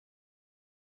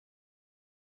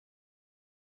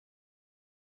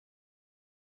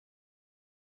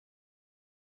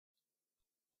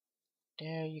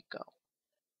There you go.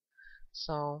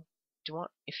 So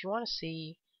if you want to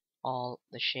see all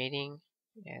the shading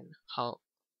and how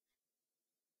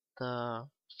the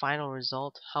final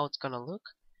result, how it's gonna look,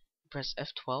 press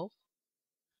F12.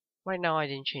 Right now I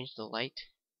didn't change the light,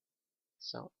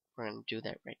 so we're gonna do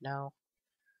that right now.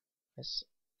 Press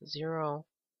 0.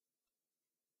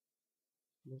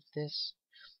 Move this.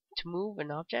 To move an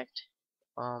object,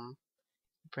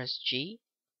 press G,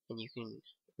 and you can,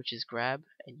 which is grab,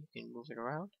 and you can move it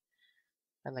around.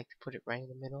 I like to put it right in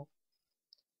the middle.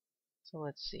 So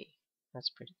let's see. That's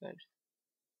pretty good.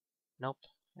 Nope,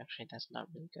 actually that's not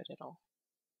really good at all.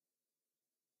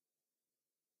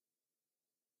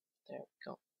 There we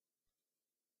go.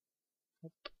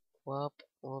 Whoop,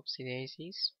 whoopsie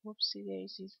daisies, whoopsie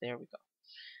daisies. There we go.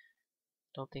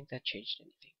 Don't think that changed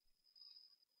anything.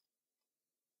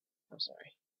 I'm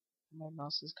sorry. My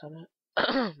mouse is kind of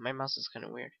my mouse is kind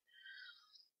of weird.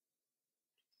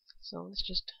 So let's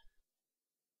just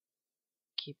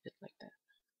keep it like that.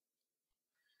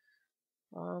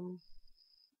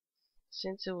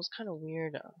 Since it was kind of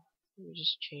weird, let me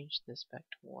just change this back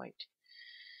to white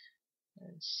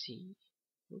and see.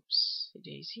 Oops,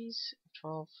 daisies.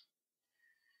 12.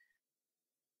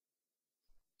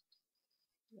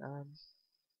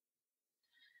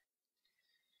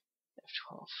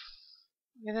 F12.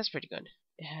 Yeah, that's pretty good.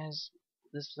 It has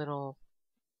this little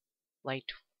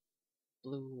light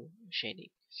blue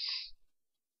shading.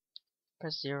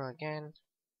 Press 0 again.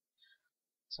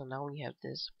 So now we have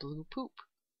this blue poop.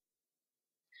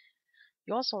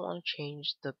 You also want to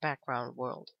change the background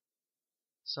world.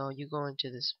 So you go into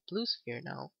this blue sphere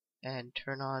now and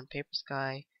turn on paper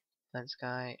sky, blend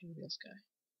sky, and real sky.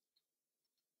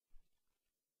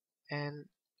 And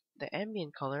the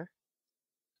ambient color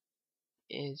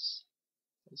is,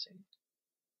 let's see,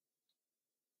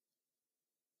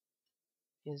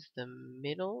 is the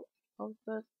middle of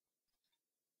the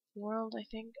world, I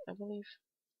believe.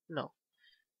 No,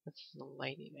 that's the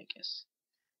lighting, I guess.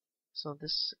 So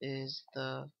this is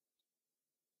the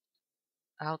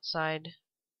outside,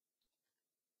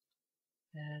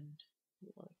 and we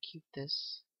want to keep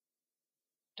this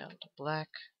down to black,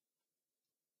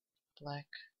 black,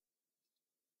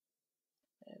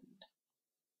 and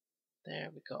there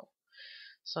we go.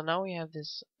 So now we have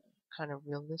this kind of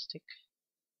realistic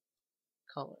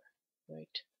color.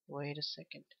 Wait a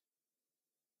second.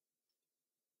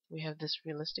 We have this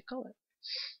realistic color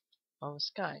of the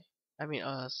sky. I mean,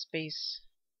 space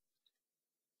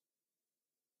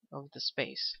of the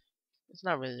space. It's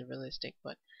not really realistic,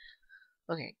 but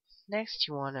okay. Next,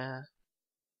 you wanna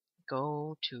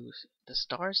go to the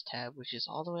stars tab, which is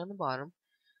all the way on the bottom,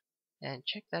 and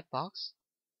check that box.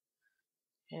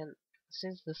 And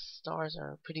since the stars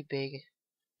are pretty big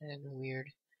and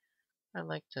weird, I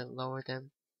like to lower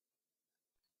them.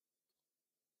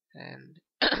 And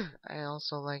I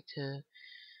also like to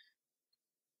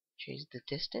change the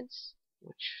distance,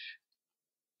 which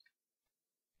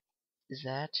is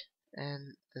that,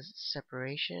 and the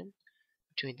separation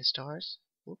between the stars.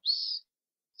 Whoops,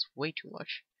 it's way too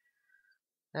much.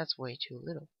 That's way too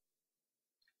little.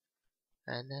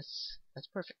 And that's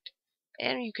perfect.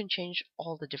 And you can change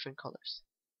all the different colors.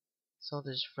 So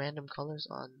there's random colors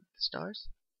on the stars,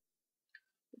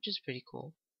 which is pretty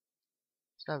cool.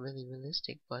 It's not really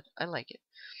realistic, but I like it.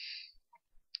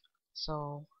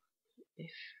 So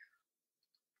if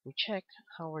we check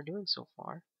how we're doing so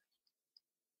far,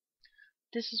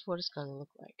 this is what it's gonna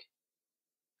look like.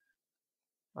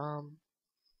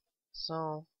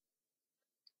 So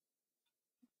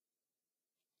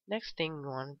next thing we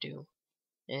want to do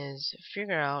is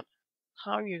figure out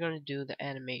how you're going to do the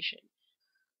animation.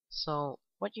 So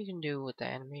what you can do with the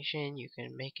animation, you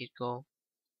can make it go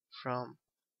from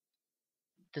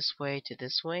this way to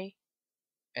this way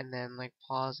and then like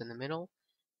pause in the middle,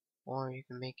 or you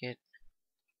can make it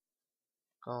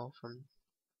go from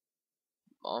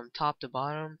top to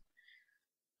bottom,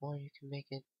 or you can make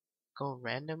it go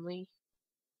randomly.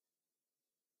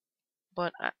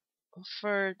 But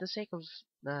for the sake of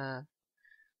the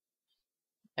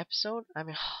episode, I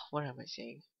mean, what am I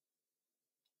saying?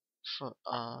 For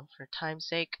time's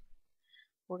sake,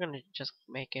 we're gonna just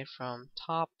make it from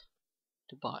top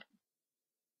to bottom.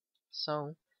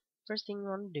 So first thing you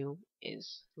want to do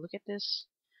is look at this.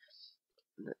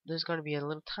 There's going to be a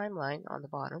little timeline on the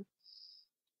bottom,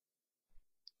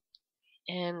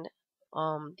 and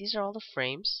these are all the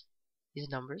frames, these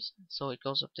numbers. So it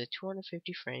goes up to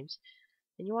 250 frames,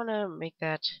 and you want to make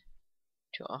that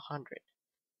to 100,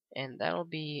 and that'll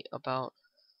be about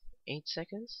 8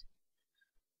 seconds,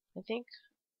 I think.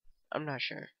 I'm not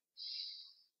sure.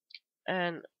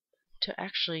 And to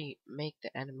actually make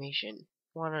the animation,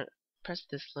 you want to press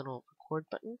this little record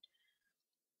button,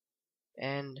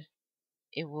 and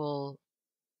it will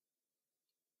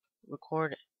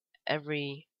record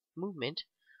every movement.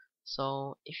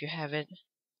 So if you have it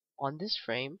on this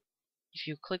frame, if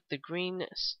you click the green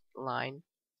line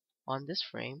on this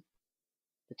frame,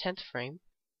 the 10th frame,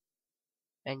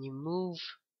 and you move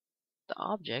the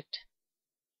object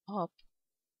up,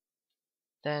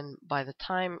 then by the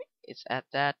time it's at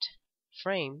that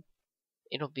frame,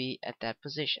 it'll be at that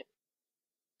position.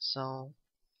 So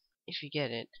if you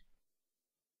get it,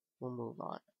 we'll move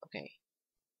on. Okay.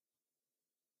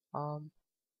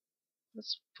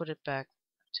 Let's put it back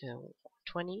to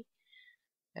 20,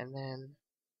 and then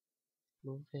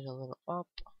move it a little up.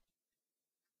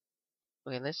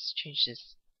 Okay, let's change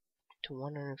this to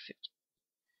 150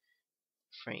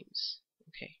 frames.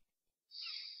 Okay.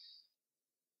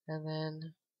 And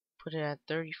then put it at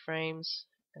 30 frames,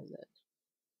 and then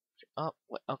up.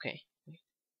 Okay.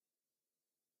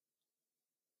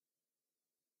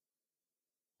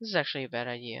 This is actually a bad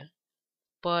idea,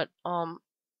 but I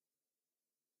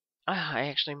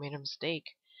actually made a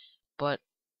mistake. But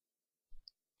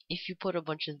if you put a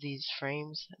bunch of these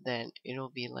frames, then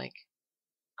it'll be like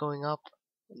going up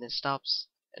and then stops,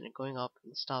 and then going up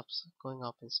and stops, going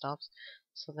up and stops.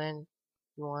 So then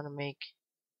you want to make.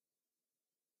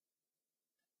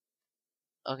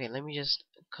 Okay, let me just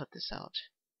cut this out.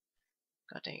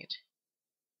 God dang it.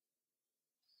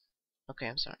 Okay,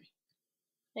 I'm sorry.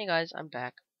 Hey guys, I'm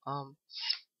back.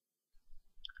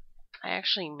 I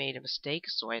actually made a mistake,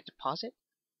 so I had to pause it.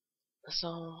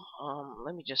 So,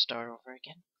 let me just start over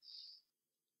again.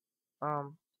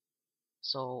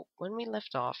 So when we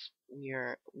left off,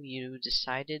 you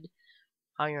decided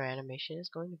how your animation is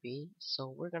going to be. So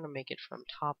we're gonna make it from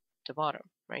top to bottom,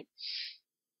 right?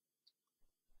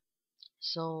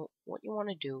 So what you want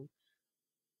to do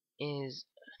is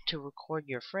to record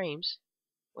your frames.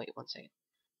 Wait one second.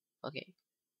 Okay.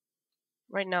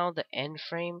 Right now the end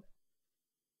frame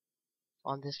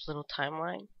on this little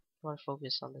timeline, you want to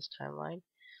focus on this timeline,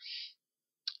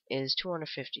 is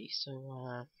 250. So you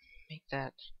want to make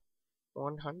that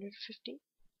 150.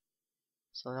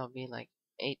 So that'll be like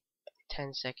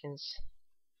 10 seconds.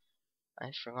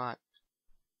 I forgot.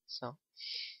 So,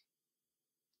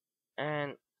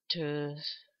 and to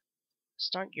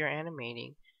start your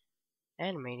animating,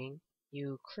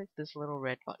 you click this little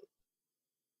red button,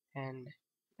 and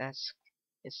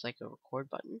it's like a record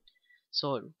button.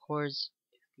 So it records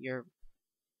your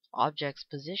object's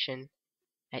position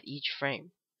at each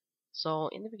frame. So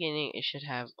in the beginning, it should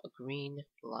have a green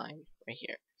line right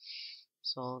here.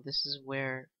 So this is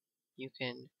where you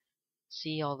can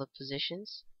see all the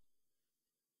positions.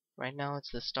 Right now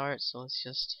it's the start, so it's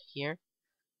just here.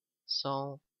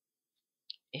 So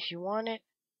if you want it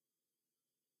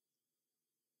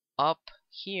up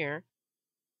here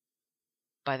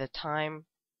by the time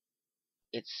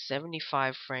it's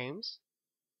 75 frames,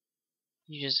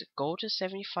 you just go to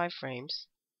 75 frames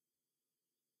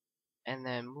and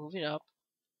then move it up.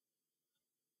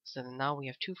 So now we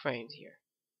have 2 frames here.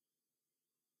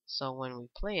 So when we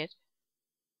play it,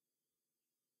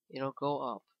 it'll go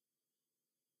up.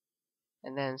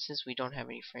 And then since we don't have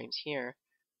any frames here,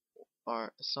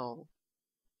 so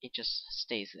it just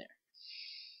stays there.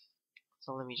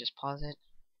 So let me just pause it,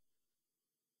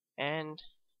 and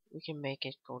we can make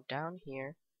it go down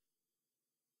here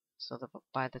so that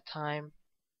by the time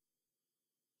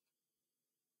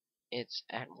it's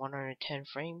at 110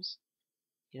 frames,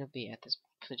 it'll be at this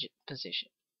position.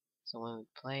 So when we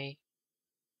play,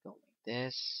 go like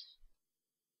this,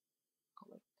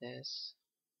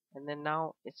 and then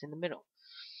now it's in the middle.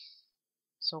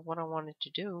 So what I wanted to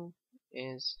do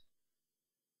is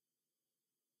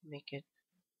make it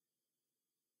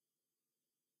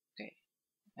okay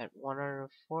at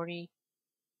 140,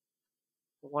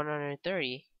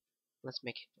 130. Let's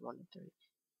make it 130.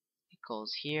 It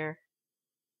goes here,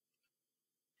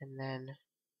 and then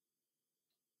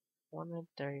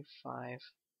 135.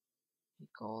 It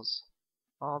goes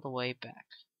all the way back.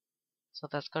 So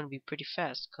that's going to be pretty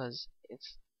fast because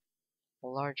it's a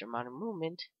large amount of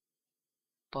movement,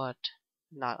 but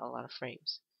not a lot of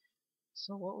frames.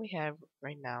 So what we have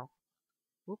right now,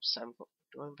 oops, I'm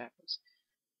going backwards.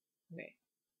 Okay,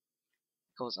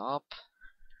 it goes up,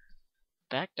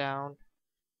 back down,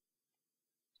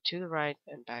 to the right,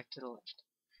 and back to the left.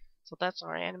 So that's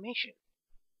our animation.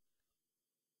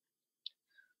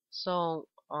 So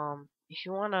if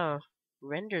you want to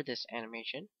render this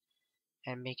animation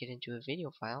and make it into a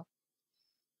video file,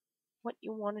 what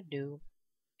you want to do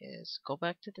is go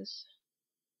back to this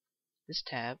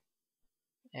tab,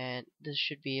 and this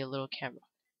should be a little camera,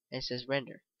 and it says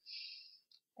render,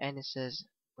 and it says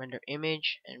render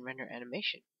image and render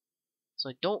animation.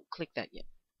 So don't click that yet.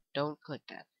 Don't click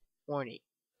that. Warning,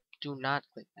 do not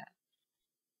click that,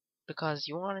 because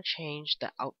you want to change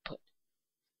the output.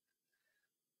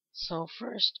 So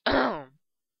first,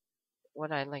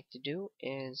 what I like to do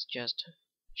is just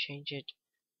change it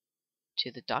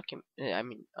to the document.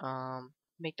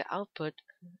 Make the output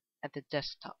at the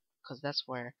desktop, because that's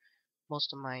where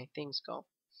most of my things go.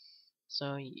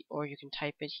 So, or you can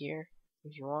type it here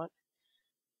if you want.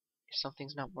 If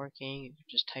something's not working, you can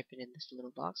just type it in this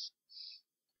little box.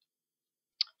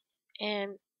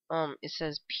 And it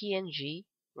says PNG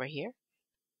right here.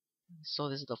 So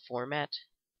this is the format,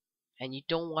 and you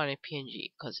don't want a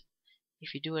PNG, because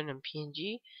if you do it in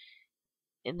PNG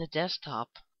in the desktop,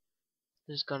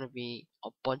 there's gonna be a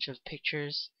bunch of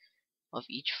pictures of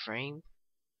each frame.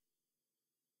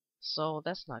 So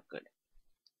that's not good.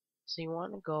 So you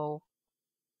want to go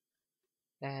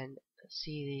and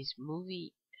see these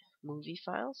movie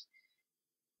files.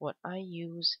 What I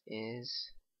use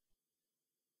is,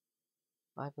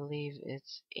 I believe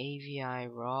it's AVI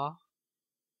RAW.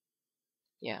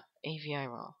 Yeah, AVI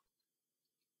RAW.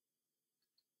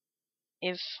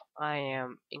 If I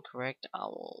am incorrect, I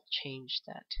will change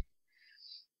that.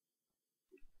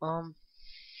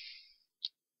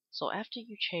 So after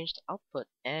you change the output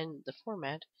and the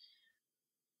format,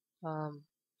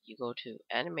 you go to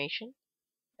animation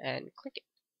and click it.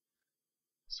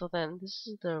 So then this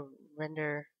is the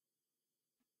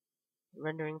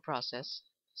rendering process.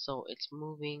 So it's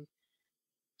moving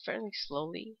fairly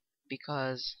slowly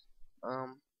because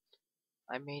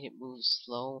I made it move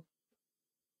slow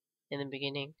in the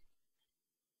beginning,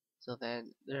 so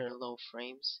then there are low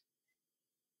frames.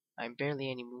 I'm barely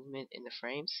any movement in the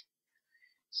frames.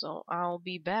 So I'll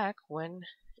be back when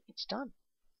it's done.